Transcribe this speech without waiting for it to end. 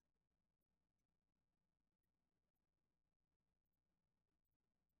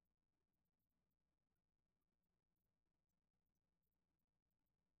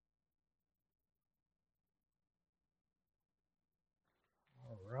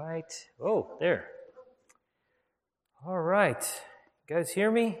right. Oh, there. All right. You guys hear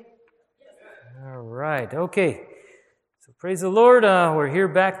me? All right. Okay. So praise the Lord. We're here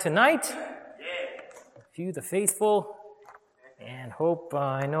back tonight. A few of the faithful. And hope,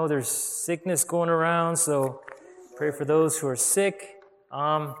 I know there's sickness going around, so pray for those who are sick.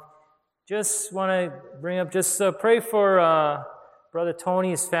 Just want to bring up, pray for Brother Tony,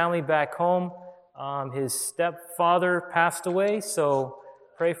 his family back home. His stepfather passed away, so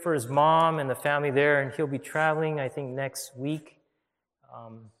pray for his mom and the family there, and he'll be traveling, I think, next week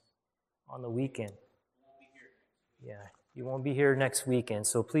on the weekend. Yeah, he won't be here next weekend,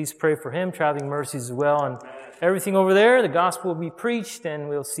 so please pray for him, traveling mercies as well, and everything over there. The gospel will be preached, and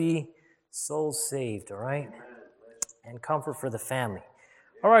we'll see souls saved, all right? And comfort for the family.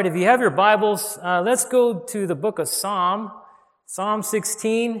 All right, if you have your Bibles, let's go to the book of Psalm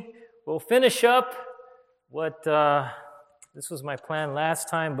 16. We'll finish up what, this was my plan last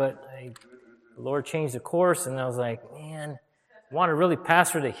time, but the Lord changed the course, and I was like, man, I want a really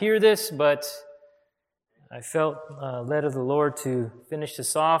pastor to hear this, but I felt led of the Lord to finish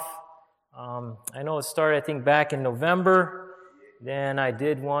this off. I know it started, I think, back in November. Then I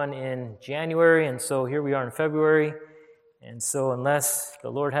did one in January, and so here we are in February. And so unless the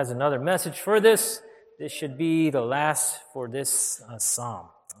Lord has another message for this, this should be the last for this psalm.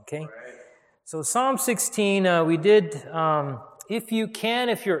 Okay? So Psalm 16, we did, if you can,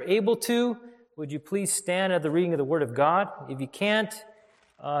 if you're able to, would you please stand at the reading of the Word of God? If you can't,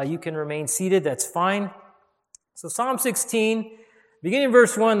 you can remain seated. That's fine. So Psalm 16, beginning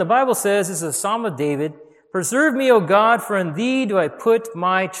verse 1, the Bible says, this is a Psalm of David, "Preserve me, O God, for in thee do I put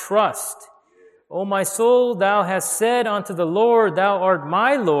my trust. O my soul, thou hast said unto the Lord, thou art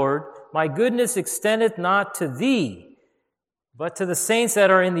my Lord, my goodness extendeth not to thee, but to the saints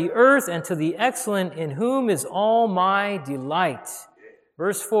that are in the earth, and to the excellent, in whom is all my delight."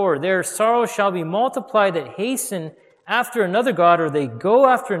 Verse 4, "Their sorrow shall be multiplied that hasten after another god, or they go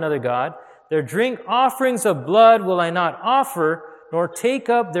after another god. Their drink offerings of blood will I not offer, nor take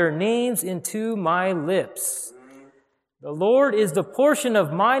up their names into my lips. The Lord is the portion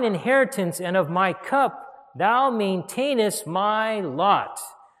of mine inheritance, and of my cup thou maintainest my lot."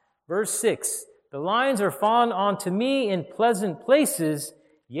 Verse 6, "The lines are fallen unto me in pleasant places,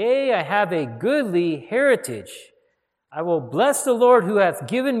 yea, I have a goodly heritage. I will bless the Lord who hath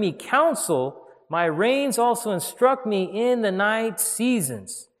given me counsel. My reins also instruct me in the night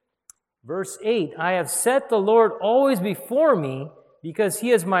seasons." Verse 8, "I have set the Lord always before me, because he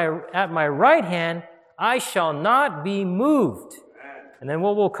is at my right hand, I shall not be moved." And then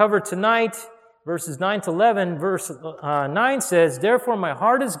what we'll cover tonight, verses 9 to 11, verse 9 says, "Therefore my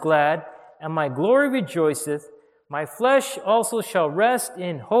heart is glad, and my glory rejoiceth. My flesh also shall rest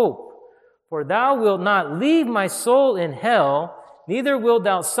in hope. For thou wilt not leave my soul in hell, neither wilt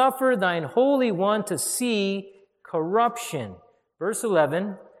thou suffer thine Holy One to see corruption." Verse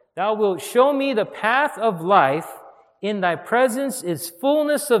 11, "Thou wilt show me the path of life. In thy presence is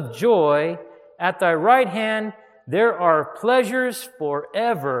fullness of joy. At thy right hand there are pleasures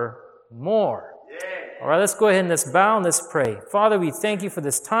forevermore." All right, let's go ahead and let's bow and let's pray. Father, we thank you for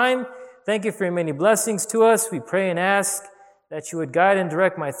this time. Thank you for your many blessings to us. We pray and ask that you would guide and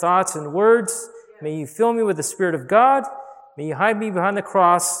direct my thoughts and words. May you fill me with the Spirit of God. May you hide me behind the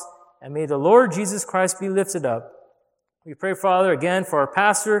cross. And may the Lord Jesus Christ be lifted up. We pray, Father, again for our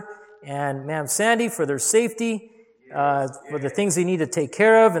pastor and Ma'am Sandy for their safety, for the things they need to take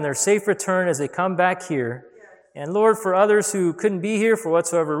care of and their safe return as they come back here. And Lord, for others who couldn't be here for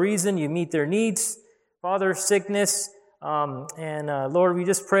whatsoever reason, you meet their needs. Father, sickness, Lord, we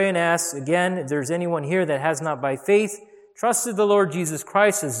just pray and ask again, if there's anyone here that has not by faith trusted the Lord Jesus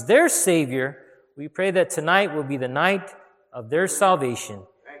Christ as their Savior, we pray that tonight will be the night of their salvation.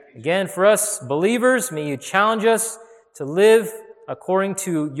 Again, for us believers, may you challenge us to live according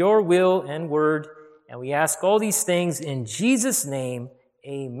to your will and word. And we ask all these things in Jesus' name.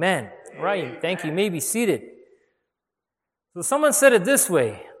 Amen. All right. Thank you. You may be seated. So someone said it this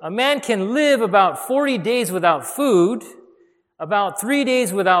way: a man can live about 40 days without food, about 3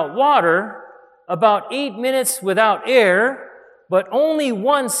 days without water, about 8 minutes without air, but only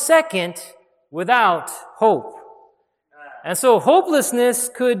 1 second without hope. And so hopelessness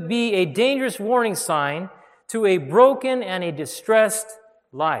could be a dangerous warning sign to a broken and a distressed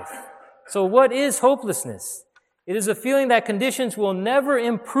life. So what is hopelessness? It is a feeling that conditions will never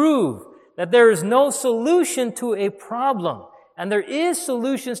improve, that there is no solution to a problem. And there is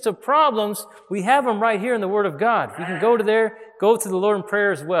solutions to problems. We have them right here in the Word of God. We can go to the Lord in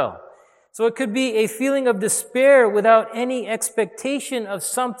prayer as well. So it could be a feeling of despair without any expectation of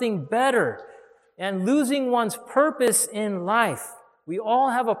something better, and losing one's purpose in life. We all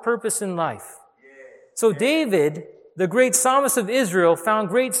have a purpose in life. So David, the great psalmist of Israel, found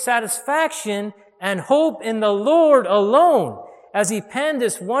great satisfaction and hope in the Lord alone as he penned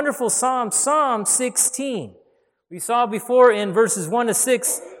this wonderful psalm, Psalm 16. We saw before in verses 1 to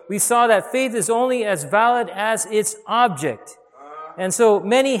 6, we saw that faith is only as valid as its object. And so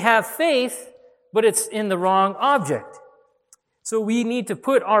many have faith, but it's in the wrong object. So we need to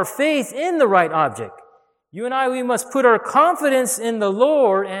put our faith in the right object. You and I, we must put our confidence in the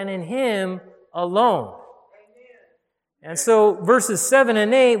Lord and in Him alone. And so verses 7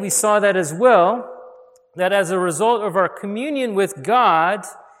 and 8, we saw that as well, that as a result of our communion with God,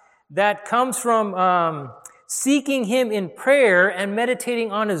 that comes from seeking Him in prayer and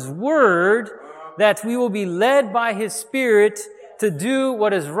meditating on His Word, that we will be led by His Spirit to do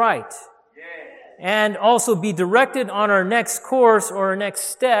what is right. And also be directed on our next course or our next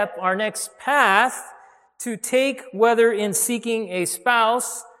step, our next path to take, whether in seeking a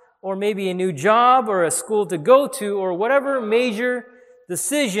spouse or maybe a new job or a school to go to or whatever major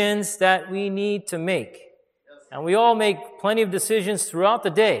decisions that we need to make. And we all make plenty of decisions throughout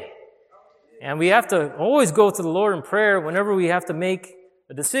the day. And we have to always go to the Lord in prayer whenever we have to make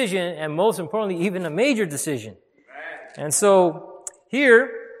a decision, and most importantly, even a major decision. And so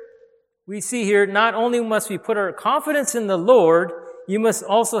here, we see here, not only must we put our confidence in the Lord, you must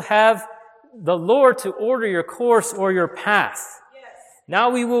also have the Lord to order your course or your path. Now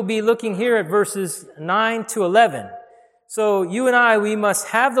we will be looking here at verses 9 to 11. So you and I, we must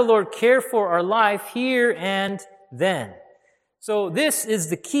have the Lord care for our life here and then. So this is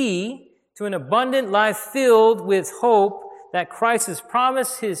the key to an abundant life filled with hope that Christ has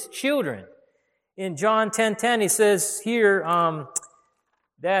promised His children. In John 10:10, He says here,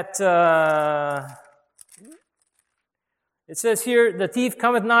 it says here, the thief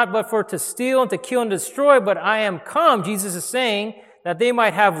cometh not but for to steal and to kill and destroy, but I am come, Jesus is saying, that they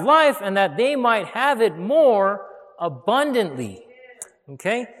might have life and that they might have it more abundantly.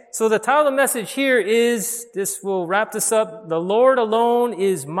 Okay? So the title of the message here is, this will wrap this up, The Lord Alone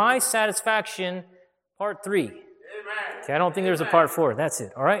is My Satisfaction, Part 3. Amen. Okay, I don't think there's a Part 4. That's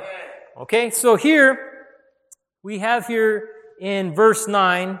it. All right? Okay, so here, we have here in verse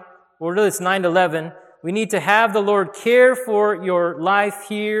 9, or really it's 9 to 11, we need to have the Lord care for your life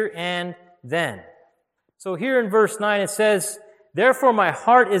here and then. So here in verse 9 it says, therefore my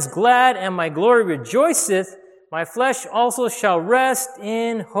heart is glad and my glory rejoiceth, my flesh also shall rest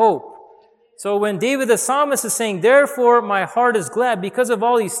in hope. So when David the psalmist is saying, therefore my heart is glad, because of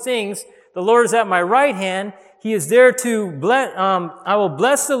all these things, the Lord is at my right hand, He is there to bless, I will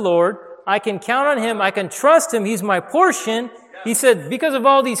bless the Lord, I can count on Him, I can trust Him, He's my portion. He said, because of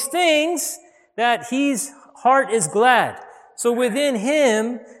all these things, that His heart is glad. So within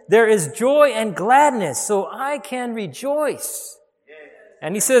Him, there is joy and gladness, so I can rejoice.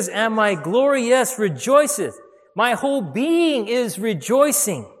 And He says, and my glory, yes, rejoiceth. My whole being is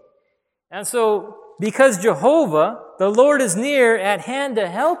rejoicing. And so, because Jehovah, the Lord, is near at hand to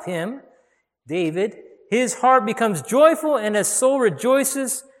help him, David, his heart becomes joyful and his soul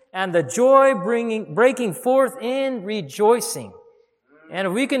rejoices, and the joy breaking forth in rejoicing. And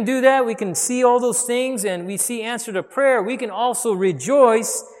if we can do that, we can see all those things and we see answer to prayer, we can also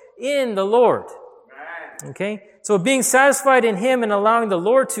rejoice in the Lord. Okay? So being satisfied in Him and allowing the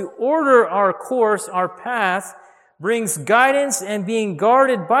Lord to order our course, our path, brings guidance and being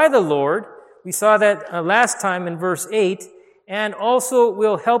guarded by the Lord. We saw that last time in verse 8. And also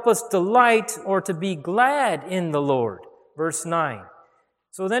will help us delight or to be glad in the Lord. Verse 9.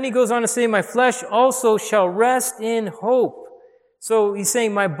 So then he goes on to say, my flesh also shall rest in hope. So he's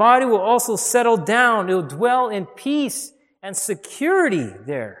saying, my body will also settle down. It will dwell in peace and security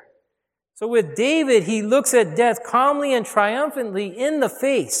there. So with David, he looks at death calmly and triumphantly in the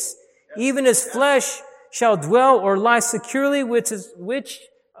face. Even his flesh shall dwell or lie securely with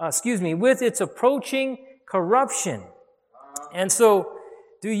its approaching corruption. And so,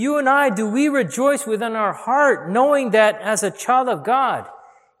 do we rejoice within our heart, knowing that as a child of God,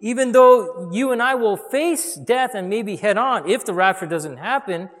 even though you and I will face death and maybe head on, if the rapture doesn't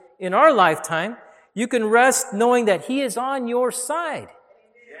happen in our lifetime, you can rest knowing that He is on your side.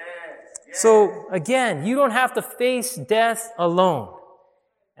 So again, you don't have to face death alone.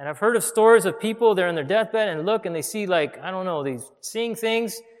 And I've heard of stories of people, they're in their deathbed and look and they see they're seeing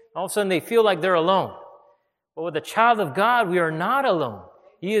things, all of a sudden they feel like they're alone. But with the child of God, we are not alone.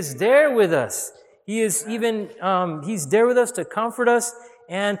 He is there with us. He is He's there with us to comfort us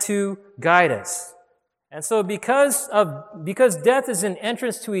and to guide us. And so because death is an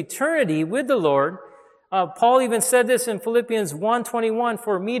entrance to eternity with the Lord, Paul even said this in Philippians 1:21,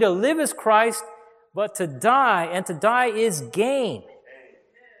 for me to live is Christ, but to die is gain.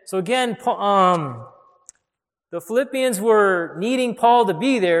 So again, the Philippians were needing Paul to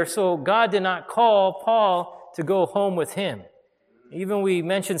be there, so God did not call Paul to go home with him. Even we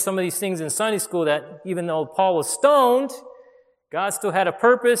mentioned some of these things in Sunday school that even though Paul was stoned, God still had a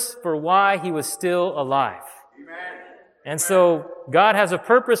purpose for why he was still alive. Amen. And so God has a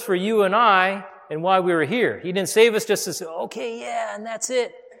purpose for you and I and why we were here. He didn't save us just to say, okay, yeah, and that's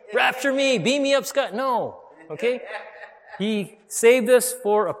it. Rapture me, beam me up, Scott. No, okay? He saved us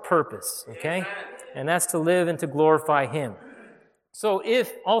for a purpose, okay? And that's to live and to glorify Him. So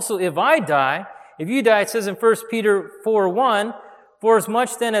if I die, if you die, it says in 1 Peter 4:1, for as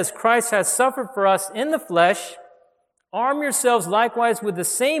much then as Christ has suffered for us in the flesh, arm yourselves likewise with the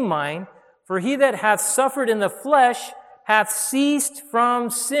same mind, for he that hath suffered in the flesh hath ceased from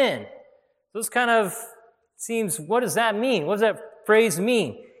sin. This kind of seems, what does that mean? What does that phrase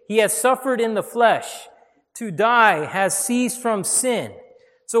mean? He has suffered in the flesh. To die has ceased from sin.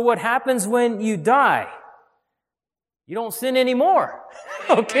 So what happens when you die? You don't sin anymore.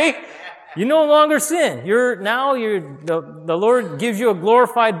 Okay? You no longer sin. The Lord gives you a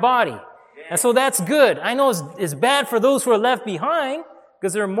glorified body. And so that's good. I know it's bad for those who are left behind,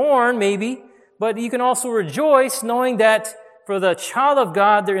 because they're mourn maybe, but you can also rejoice knowing that for the child of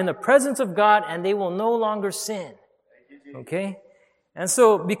God, they're in the presence of God and they will no longer sin. Okay? And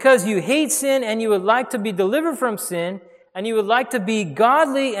so because you hate sin and you would like to be delivered from sin, and you would like to be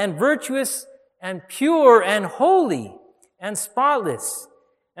godly and virtuous and pure and holy and spotless.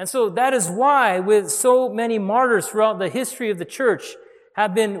 And so that is why with so many martyrs throughout the history of the church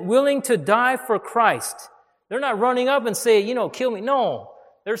have been willing to die for Christ. They're not running up and say, kill me. No.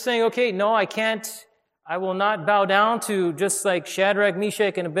 They're saying, okay, no, I can't. I will not bow down to, just like Shadrach,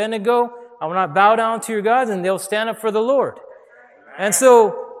 Meshach, and Abednego. I will not bow down to your gods, and they'll stand up for the Lord. And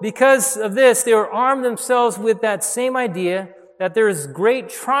so, because of this, they were armed themselves with that same idea that there is great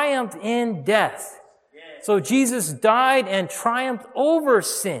triumph in death. So Jesus died and triumphed over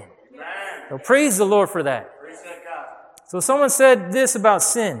sin. So praise the Lord for that. So someone said this about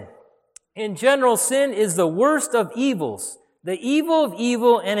sin. In general, sin is the worst of evils, the evil of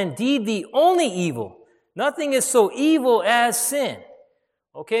evil, and indeed the only evil. Nothing is so evil as sin.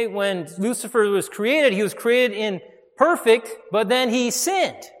 Okay, when Lucifer was created, he was created in perfect, but then he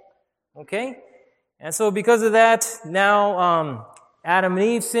sinned. Okay? And so because of that, now Adam and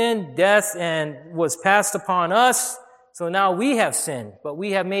Eve sinned, death and was passed upon us. So now we have sinned, but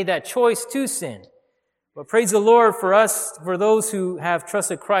we have made that choice to sin. But praise the Lord for us, for those who have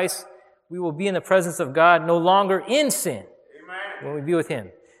trusted Christ, we will be in the presence of God, no longer in sin. Amen. When we be with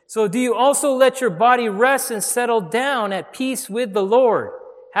Him. So do you also let your body rest and settle down at peace with the Lord,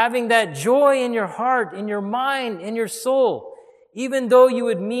 having that joy in your heart, in your mind, in your soul, even though you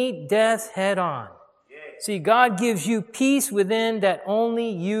would meet death head on? See, God gives you peace within that only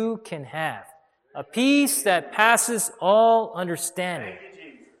you can have. A peace that passes all understanding.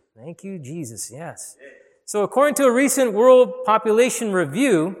 Thank you, Jesus. Yes. So according to a recent world population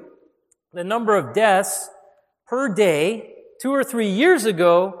review, the number of deaths per day 2 or 3 years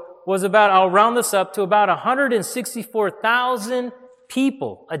ago was about, I'll round this up to about 164,000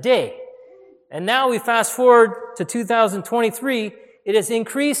 people a day. And now we fast forward to 2023, it has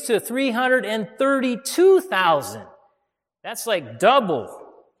increased to 332,000. That's like double,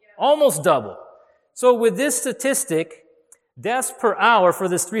 almost double. So with this statistic, deaths per hour for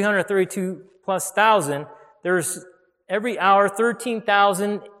this 332 plus thousand, there's every hour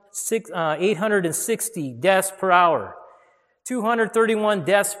 13,860 deaths per hour, 231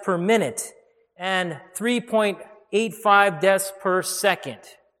 deaths per minute, and 3.85 deaths per second.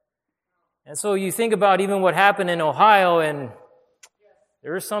 And so you think about even what happened in Ohio, and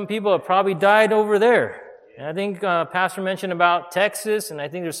there are some people that probably died over there. And I think Pastor mentioned about Texas, and I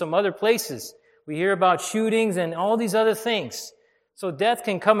think there's some other places. We hear about shootings and all these other things. So death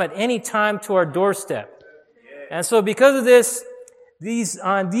can come at any time to our doorstep. And so because of this, these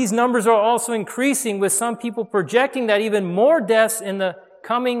numbers are also increasing, with some people projecting that even more deaths in the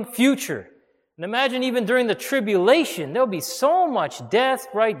coming future. And imagine even during the tribulation, there'll be so much death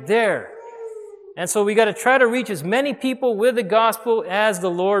right there. And so we got to try to reach as many people with the gospel as the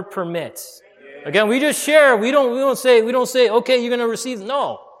Lord permits. Again, we just share. We don't say, okay, you're going to receive.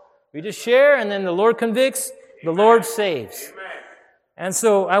 No. We just share, and then the Lord convicts, the Lord saves. And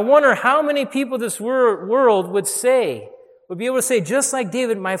so I wonder how many people this world would be able to say, just like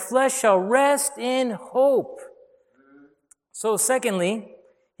David, my flesh shall rest in hope. So secondly,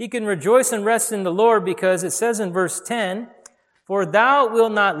 he can rejoice and rest in the Lord, because it says in verse 10, for thou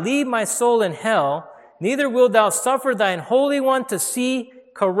wilt not leave my soul in hell, neither wilt thou suffer thine Holy One to see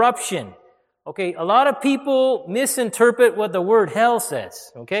corruption. Okay, a lot of people misinterpret what the word hell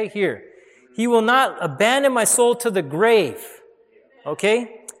says. Okay, here. He will not abandon my soul to the grave.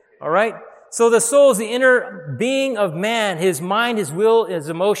 Okay? All right? So the soul is the inner being of man, his mind, his will, his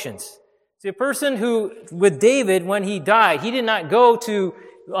emotions. See, a person who, with David, when he died, he did not go to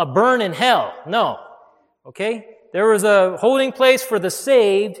burn in hell. No. Okay? There was a holding place for the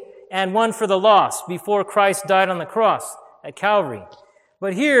saved and one for the lost before Christ died on the cross at Calvary.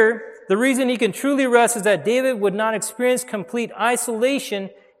 But here, the reason he can truly rest is that David would not experience complete isolation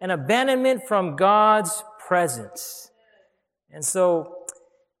and abandonment from God's presence. And so,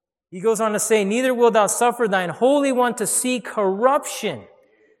 he goes on to say, neither wilt thou suffer thine Holy One to see corruption.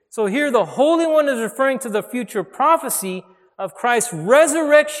 So here the Holy One is referring to the future prophecy of Christ's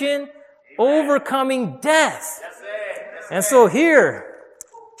resurrection, overcoming death. And so here,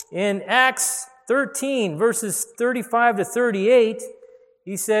 in Acts 13, verses 35 to 38,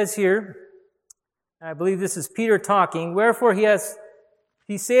 he says here, I believe this is Peter talking, wherefore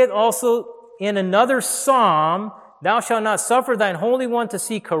he saith also in another psalm, thou shalt not suffer thine Holy One to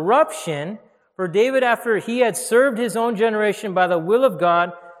see corruption. For David, after he had served his own generation by the will of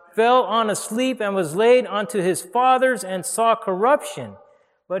God, fell on a sleep and was laid unto his fathers and saw corruption.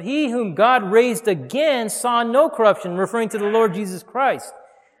 But he whom God raised again saw no corruption, referring to the Lord Jesus Christ.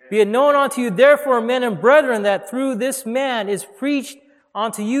 Be it known unto you, therefore, men and brethren, that through this man is preached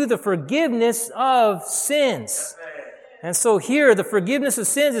unto you the forgiveness of sins. And so here, the forgiveness of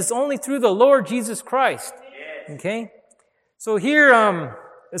sins is only through the Lord Jesus Christ. Okay? So here,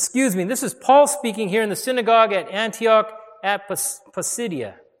 this is Paul speaking here in the synagogue at Antioch at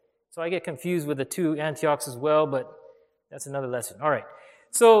Pisidia. So I get confused with the two Antiochs as well, but that's another lesson. All right.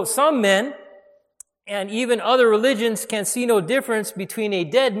 So some men and even other religions can see no difference between a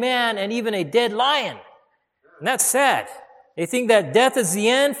dead man and even a dead lion. And that's sad. They think that death is the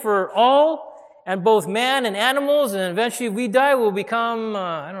end for all, and both man and animals, and eventually if we die, we'll become,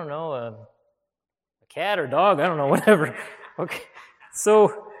 a cat or dog, I don't know, whatever. Okay.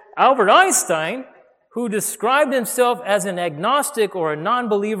 So Albert Einstein, who described himself as an agnostic or a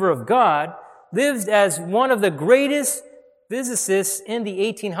non-believer of God, lived as one of the greatest physicists in the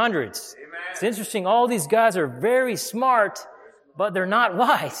 1800s. Amen. It's interesting, all these guys are very smart, but they're not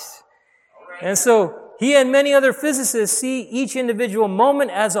wise. Right. And so he and many other physicists see each individual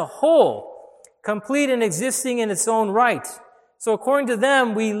moment as a whole, complete and existing in its own right. So according to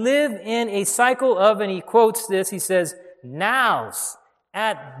them, we live in a cycle of, and he quotes this, he says, nows,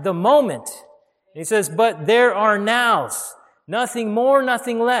 at the moment. He says, but there are nows, nothing more,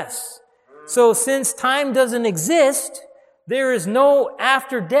 nothing less. So since time doesn't exist, there is no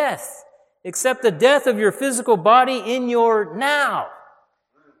after death, except the death of your physical body in your now.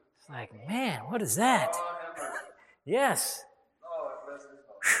 It's like, man, what is that? Yes.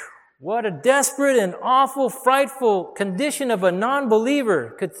 What a desperate and awful, frightful condition of a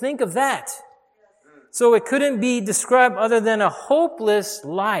non-believer could think of that. So it couldn't be described other than a hopeless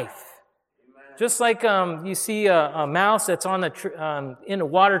life. Just like you see a mouse that's on in the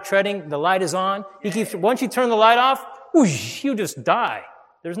water treading, the light is on. Once you turn the light off, whoosh, you just die.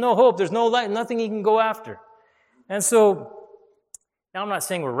 There's no hope. There's no light. Nothing he can go after. And so, now I'm not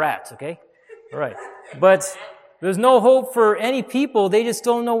saying we're rats, okay? All right. But there's no hope for any people. They just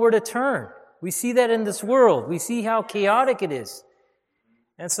don't know where to turn. We see that in this world. We see how chaotic it is.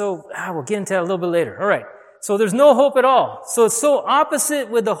 And so, we'll get into that a little bit later. All right. So there's no hope at all. So it's so opposite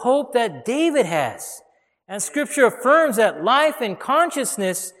with the hope that David has. And Scripture affirms that life and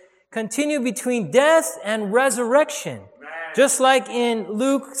consciousness continue between death and resurrection. Just like in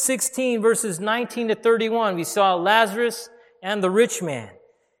Luke 16, verses 19 to 31, we saw Lazarus and the rich man.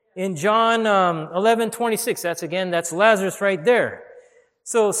 In John 11:26, that's Lazarus right there.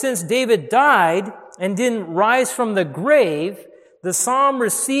 So since David died and didn't rise from the grave, the psalm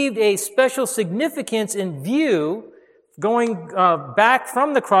received a special significance in view, going back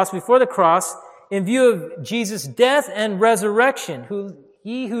from the cross, before the cross, in view of Jesus' death and resurrection,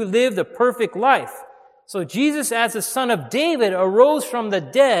 he who lived a perfect life. So Jesus, as the son of David, arose from the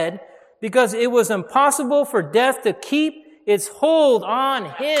dead because it was impossible for death to keep its hold on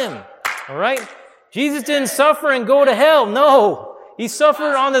him. All right? Jesus didn't suffer and go to hell. No. He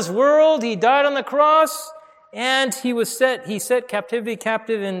suffered on this world. He died on the cross. And he set captivity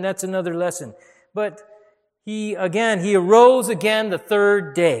captive, and that's another lesson. But he arose again the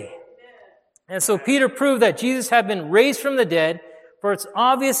third day. And so Peter proved that Jesus had been raised from the dead, for it's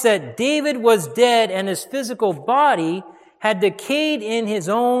obvious that David was dead and his physical body had decayed in his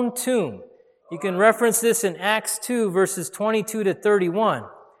own tomb. You can reference this in Acts 2, verses 22 to 31.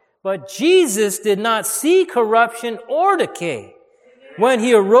 But Jesus did not see corruption or decay. When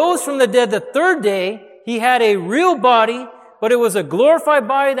he arose from the dead the third day, he had a real body, but it was a glorified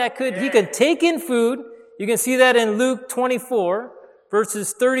body that he could take in food. You can see that in Luke 24,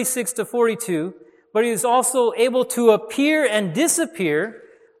 verses 36 to 42. But he was also able to appear and disappear,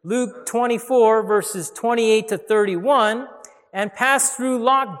 Luke 24, verses 28 to 31, and pass through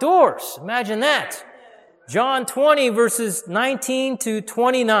locked doors. Imagine that. John 20, verses 19 to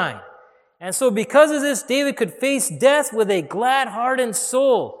 29. And so because of this, David could face death with a glad-hearted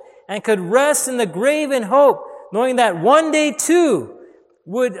soul and could rest in the grave in hope, knowing that one day too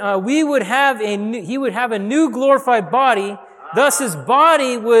he would have a new glorified body. Thus his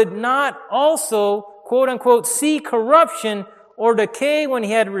body would not also, quote unquote, see corruption or decay when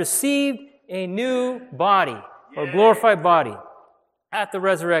he had received a new body or glorified body at the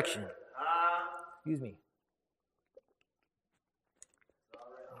resurrection. Excuse me.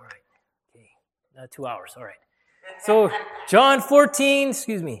 2 hours. All right. So John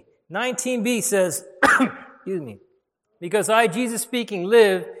 19b says, because I, Jesus speaking,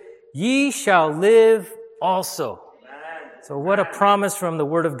 live, ye shall live also. So what a promise from the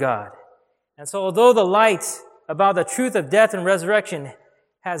Word of God. And so although the light about the truth of death and resurrection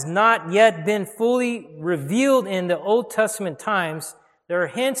has not yet been fully revealed in the Old Testament times, there are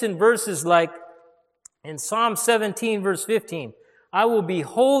hints in verses like in Psalm 17, verse 15, I will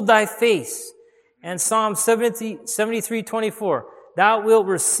behold thy face. And Psalm 73:24, thou wilt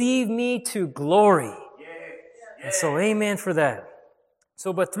receive me to glory. And so amen for that.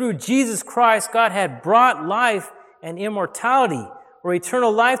 So, but through Jesus Christ, God had brought life and immortality or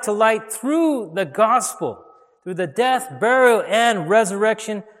eternal life to light through the gospel, through the death, burial, and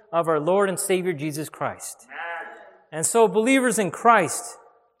resurrection of our Lord and Savior Jesus Christ. And so believers in Christ,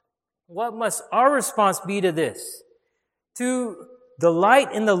 what must our response be to this? To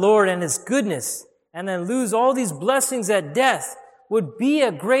delight in the Lord and His goodness and then lose all these blessings at death would be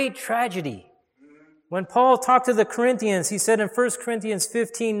a great tragedy. When Paul talked to the Corinthians, he said in 1 Corinthians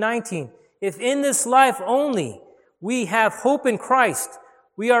 15:19, if in this life only we have hope in Christ,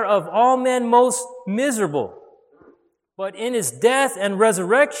 we are of all men most miserable. But in His death and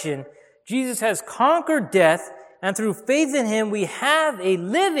resurrection, Jesus has conquered death, and through faith in Him, we have a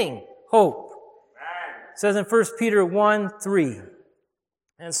living hope. It says in 1 Peter 1:3.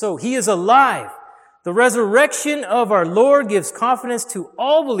 And so He is alive. The resurrection of our Lord gives confidence to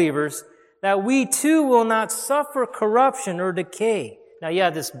all believers that we too will not suffer corruption or decay. Now,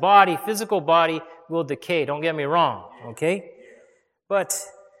 this body, physical body, will decay. Don't get me wrong, okay? But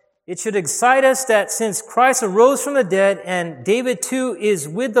it should excite us that since Christ arose from the dead and David too is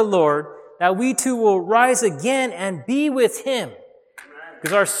with the Lord, that we too will rise again and be with Him.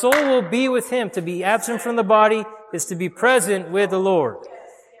 Because our soul will be with Him. To be absent from the body is to be present with the Lord.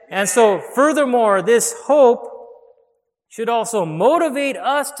 And so, furthermore, this hope should also motivate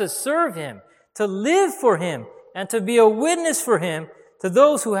us to serve Him, to live for Him, and to be a witness for Him to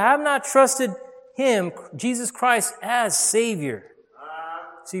those who have not trusted Him, Jesus Christ, as Savior.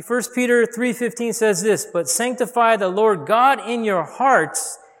 See, 1 Peter 3:15 says this, but sanctify the Lord God in your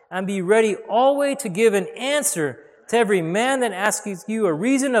hearts, and be ready always to give an answer to every man that asks you a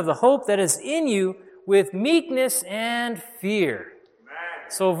reason of the hope that is in you with meekness and fear.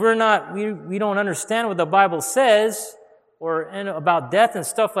 So if we don't understand what the Bible says, or about death and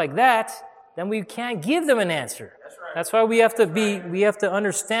stuff like that, then we can't give them an answer. That's why we have to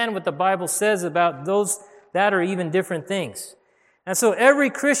understand what the Bible says about those that are even different things. And so every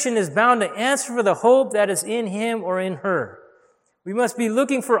Christian is bound to answer for the hope that is in him or in her. We must be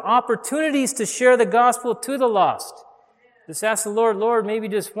looking for opportunities to share the gospel to the lost. Just ask the Lord, maybe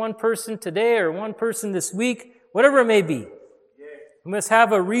just one person today or one person this week, whatever it may be. We must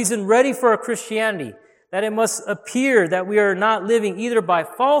have a reason ready for our Christianity, that it must appear that we are not living either by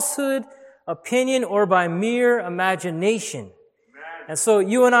falsehood, opinion, or by mere imagination. And so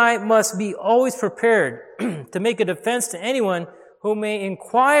you and I must be always prepared to make a defense to anyone who may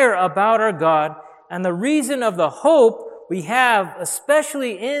inquire about our God and the reason of the hope we have,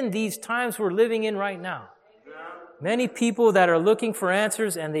 especially in these times we're living in right now. Many people that are looking for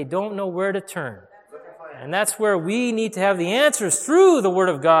answers and they don't know where to turn. And that's where we need to have the answers through the Word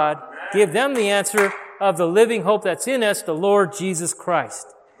of God. Give them the answer of the living hope that's in us, the Lord Jesus Christ.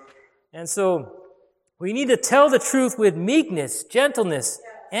 And so we need to tell the truth with meekness, gentleness,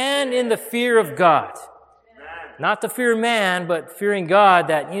 and in the fear of God. Not to fear man, but fearing God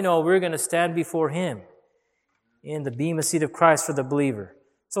that, we're going to stand before Him in the bema seat of Christ for the believer.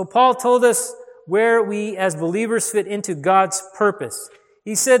 So Paul told us where we as believers fit into God's purpose.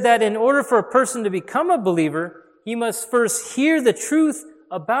 He said that in order for a person to become a believer, he must first hear the truth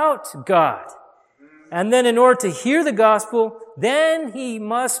about God. And then in order to hear the gospel, then he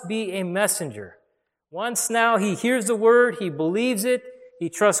must be a messenger. Once now he hears the word, he believes it, he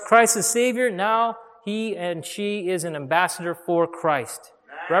trusts Christ as Savior, now he and she is an ambassador for Christ,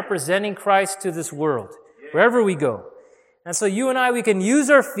 representing Christ to this world, wherever we go. And so you and I, we can use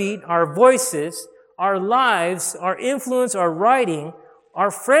our feet, our voices, our lives, our influence, our writing,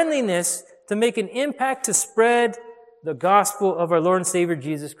 our friendliness to make an impact to spread the gospel of our Lord and Savior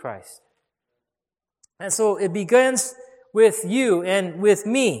Jesus Christ. And so it begins with you and with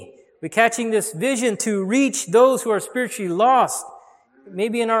me. We're catching this vision to reach those who are spiritually lost,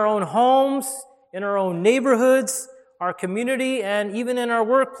 maybe in our own homes, in our own neighborhoods, our community, and even in our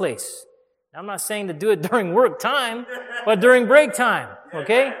workplace. I'm not saying to do it during work time, but during break time,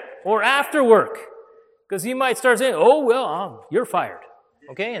 okay? Or after work. Because you might start saying, oh, well, you're fired,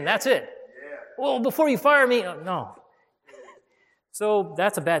 okay? And that's it. Well, before you fire me, no. So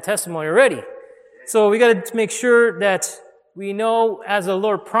that's a bad testimony already. So we got to make sure that we know as the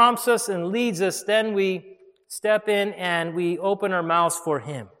Lord prompts us and leads us, then we step in and we open our mouths for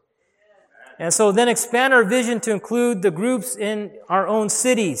Him. And so then expand our vision to include the groups in our own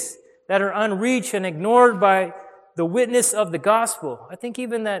cities that are unreached and ignored by the witness of the gospel. I think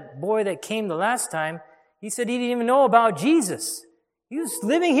even that boy that came the last time, he said he didn't even know about Jesus. He was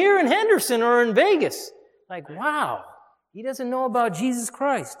living here in Henderson or in Vegas. Like, wow, he doesn't know about Jesus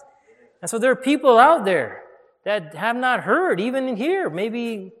Christ. And so there are people out there that have not heard, even in here,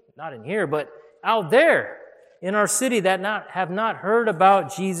 maybe not in here, but out there in our city that have not heard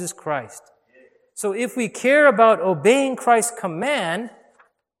about Jesus Christ. So if we care about obeying Christ's command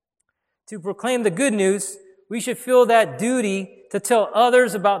to proclaim the good news, we should feel that duty to tell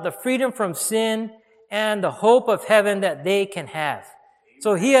others about the freedom from sin and the hope of heaven that they can have.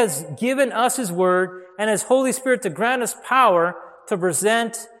 So He has given us His Word and His Holy Spirit to grant us power to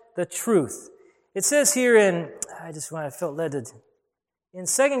present the truth. It says here in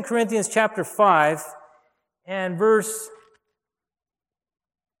 2 Corinthians chapter 5 and verse,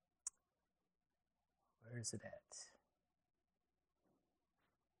 where is it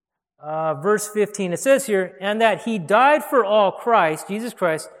at? Verse 15, it says here, and that He died for all, Christ, Jesus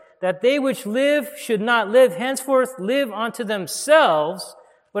Christ, that they which live should not live henceforth live unto themselves,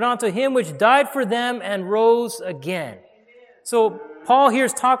 but unto Him which died for them and rose again. So Paul here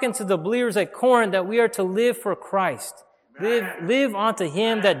is talking to the believers at Corinth that we are to live for Christ. Live unto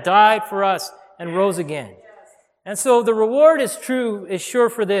Him that died for us and rose again. And so the reward is sure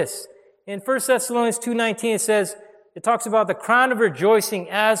for this. In 1 Thessalonians 2:19 it says, it talks about the crown of rejoicing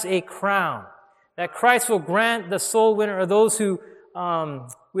as a crown, that Christ will grant the soul winner or those who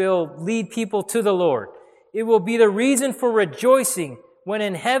will lead people to the Lord. It will be the reason for rejoicing when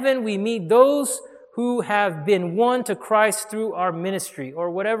in heaven we meet those who have been won to Christ through our ministry or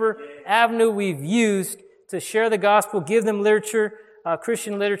whatever avenue we've used to share the gospel, give them literature,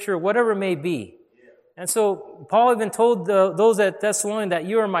 Christian literature, whatever it may be. And so Paul even told those at Thessalonians that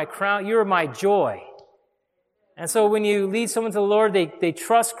you are my crown, you are my joy. And so when you lead someone to the Lord, they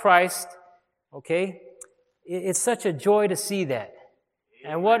trust Christ, okay? It's such a joy to see that.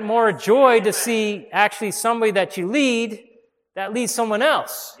 And what more joy to see actually somebody that you lead that leads someone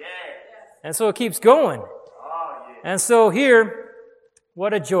else. And so it keeps going. And so here,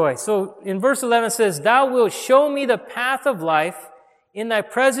 what a joy. So in verse 11 it says, Thou wilt show me the path of life. In Thy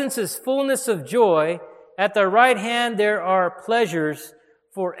presence is fullness of joy. At Thy right hand there are pleasures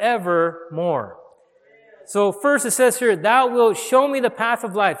forevermore. So first it says here, Thou wilt show me the path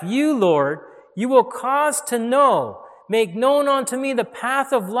of life. You, Lord, You will cause to know, make known unto me the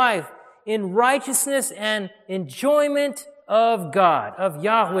path of life in righteousness and enjoyment of God, of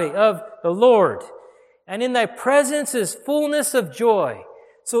Yahweh, of the Lord. And in Thy presence is fullness of joy.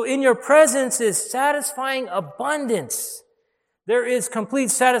 So in Your presence is satisfying abundance. There is complete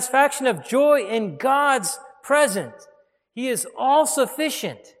satisfaction of joy in God's presence. He is all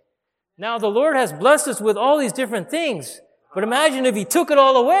sufficient. Now the Lord has blessed us with all these different things, but imagine if He took it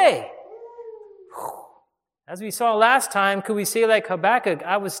all away. As we saw last time, could we say like Habakkuk,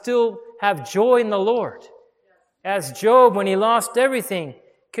 I would still have joy in the Lord? As Job, when he lost everything,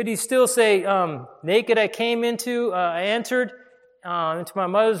 could he still say, naked I entered into my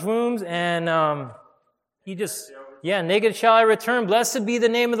mother's wombs, and naked shall I return. Blessed be the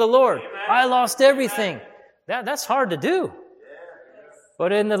name of the Lord. Amen. I lost everything. That's hard to do.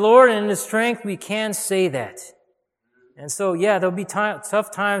 But in the Lord and in His strength, we can say that. And so, there'll be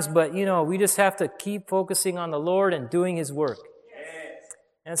tough times, but, we just have to keep focusing on the Lord and doing His work. Yes.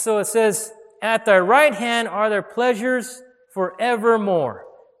 And so it says, at Thy right hand are there pleasures forevermore.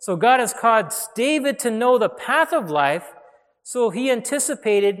 So God has caused David to know the path of life, so he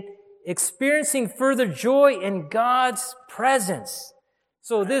anticipated experiencing further joy in God's presence.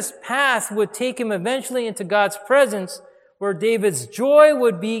 So this path would take him eventually into God's presence, where David's joy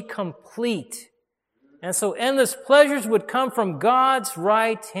would be complete. And so endless pleasures would come from God's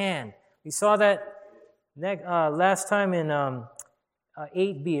right hand. We saw that last time in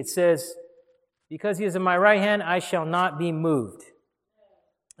 8b. It says, because he is in my right hand, I shall not be moved.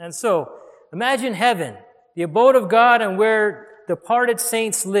 And so, imagine heaven, the abode of God and where departed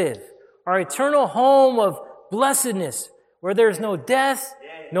saints live, our eternal home of blessedness, where there's no death,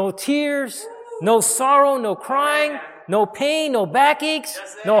 no tears, no sorrow, no crying, no pain, no backaches,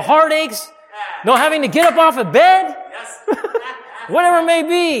 no heartaches, no having to get up off of bed, whatever it may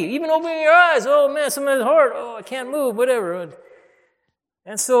be, even opening your eyes, oh man, somebody's heart, oh, I can't move, whatever.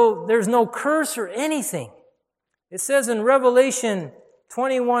 And so there's no curse or anything. It says in Revelation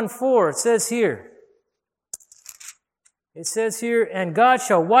 21:4, it says here, and God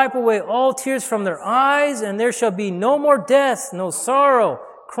shall wipe away all tears from their eyes, and there shall be no more death, no sorrow,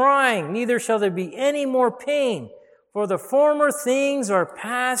 crying, neither shall there be any more pain, for the former things are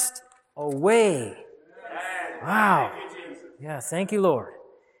passed away. Wow. Yeah, thank you, Lord.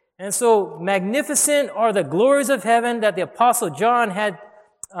 And so magnificent are the glories of heaven that the Apostle John had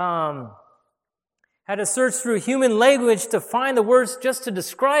to search through human language to find the words just to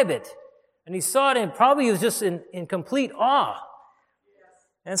describe it. And he saw it and probably he was just in complete awe.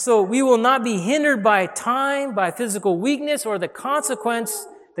 And so we will not be hindered by time, by physical weakness, or the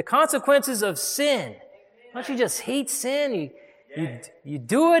consequences of sin. Don't you just hate sin? You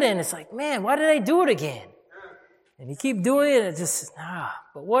do it and it's like, man, why did I do it again? And you keep doing it and just,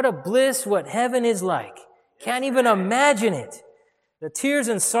 but what a bliss, what heaven is like. Can't even imagine it. The tears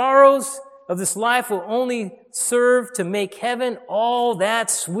and sorrows of this life will only serve to make heaven all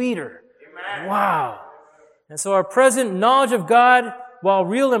that sweeter. Amen. Wow. And so our present knowledge of God, while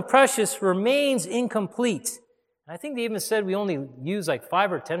real and precious, remains incomplete. I think they even said we only use like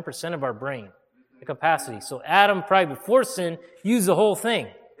 5 or 10% of our brain, the capacity. So Adam, probably before sin, used the whole thing.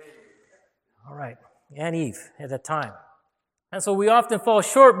 All right. And Eve at that time. And so we often fall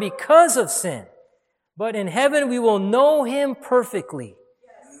short because of sin. But in heaven we will know him perfectly.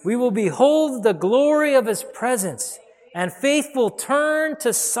 We will behold the glory of his presence, and faith will turn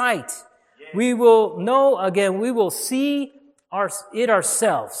to sight. We will know again, we will see it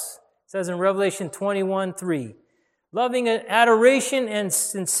ourselves. It says in Revelation 21:3. Loving adoration and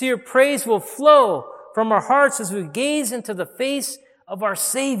sincere praise will flow from our hearts as we gaze into the face of our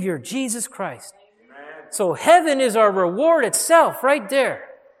Savior, Jesus Christ. So heaven is our reward itself right there.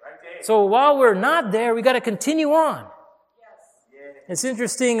 So while we're not there, we got to continue on. It's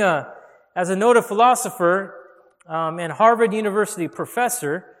interesting, as a noted philosopher and Harvard University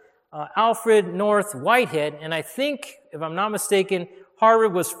professor, Alfred North Whitehead, and I think, if I'm not mistaken,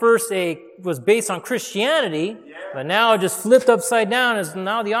 Harvard was based on Christianity, but now it just flipped upside down, is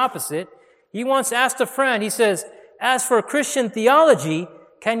now the opposite. He once asked a friend, he says, as for Christian theology,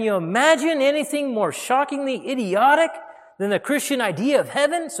 can you imagine anything more shockingly idiotic than the Christian idea of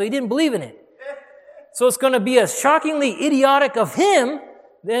heaven? So he didn't believe in it. So it's going to be as shockingly idiotic of him,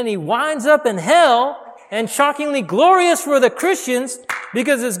 then he winds up in hell, and shockingly glorious for the Christians,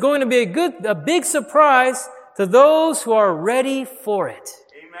 because it's going to be a big surprise to those who are ready for it.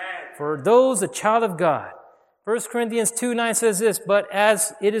 Amen. For those, a child of God. 1 Corinthians 2:9 says this, but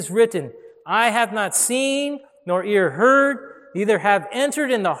as it is written, I have not seen, nor ear heard, neither have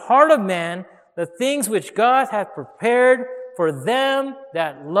entered in the heart of man the things which God hath prepared for them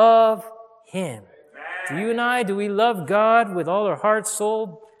that love him. Do you and I, do we love God with all our heart,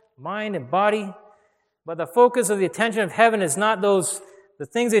 soul, mind, and body? But the focus of the attention of heaven is not the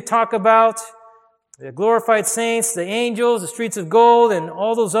things they talk about, the glorified saints, the angels, the streets of gold, and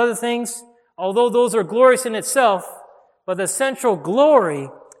all those other things, although those are glorious in itself, but the central glory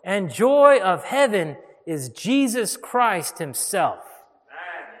and joy of heaven is Jesus Christ himself.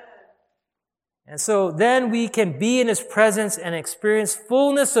 And so then we can be in his presence and experience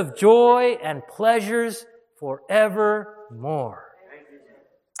fullness of joy and pleasures forevermore.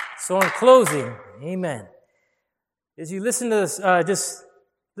 So in closing, amen. As you listen to this, just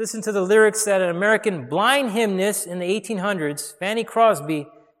listen to the lyrics that an American blind hymnist in the 1800s, Fanny Crosby,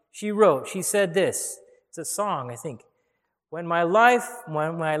 she wrote. She said this. It's a song, I think. When my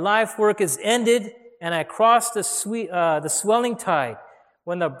life work is ended and I cross the swelling tide,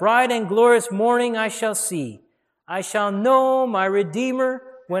 when the bright and glorious morning I shall see, I shall know my Redeemer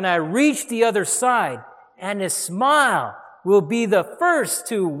when I reach the other side, and his smile will be the first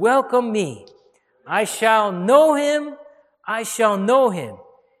to welcome me. I shall know him,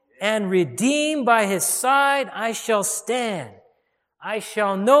 and redeemed by his side I shall stand. I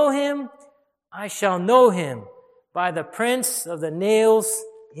shall know him, I shall know him by the prints of the nails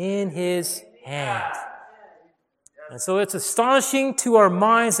in his hand. And so it's astonishing to our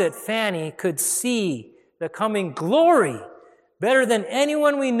minds that Fanny could see the coming glory better than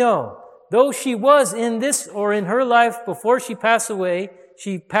anyone we know. Though she was in this or in her life before she passed away,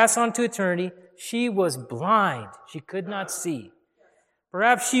 she passed on to eternity, she was blind. She could not see.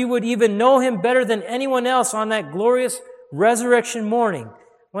 Perhaps she would even know him better than anyone else on that glorious resurrection morning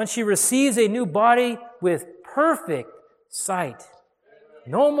when she receives a new body with perfect sight.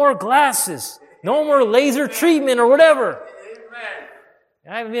 No more glasses. No more laser treatment or whatever.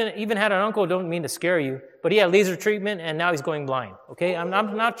 I even had an uncle, don't mean to scare you, but he had laser treatment and now he's going blind. Okay? I'm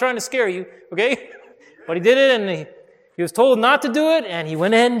not trying to scare you. Okay? But he did it and he was told not to do it and he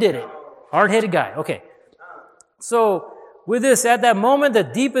went ahead and did it. Hard-headed guy. Okay. So, with this, at that moment, the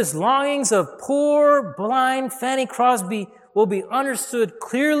deepest longings of poor, blind Fanny Crosby will be understood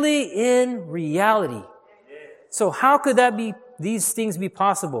clearly in reality. So how could these things be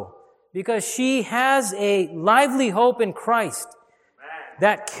possible? Because she has a lively hope in Christ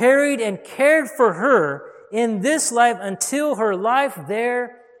that carried and cared for her in this life until her life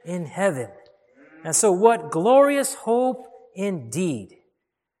there in heaven. And so what glorious hope indeed.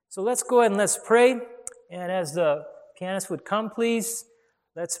 So let's go ahead and let's pray. And as the pianist would come, please,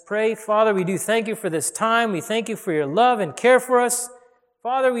 let's pray. Father, we do thank you for this time. We thank you for your love and care for us.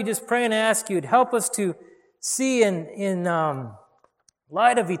 Father, we just pray and ask you to help us to see in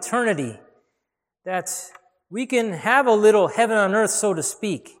light of eternity that we can have a little heaven on earth, so to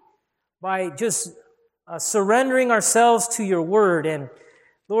speak, by just surrendering ourselves to your word and,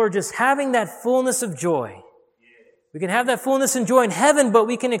 Lord, just having that fullness of joy. We can have that fullness and joy in heaven, but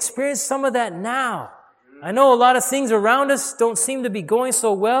we can experience some of that now. I know a lot of things around us don't seem to be going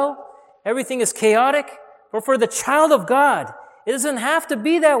so well. Everything is chaotic. But for the child of God, it doesn't have to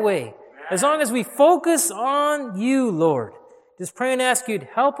be that way. As long as we focus on you, Lord. Just pray and ask you to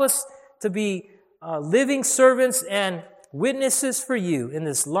help us to be living servants and witnesses for you in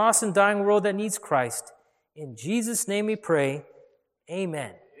this lost and dying world that needs Christ. In Jesus' name we pray.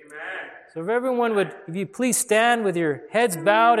 Amen. So if everyone would, if you please stand with your heads bowed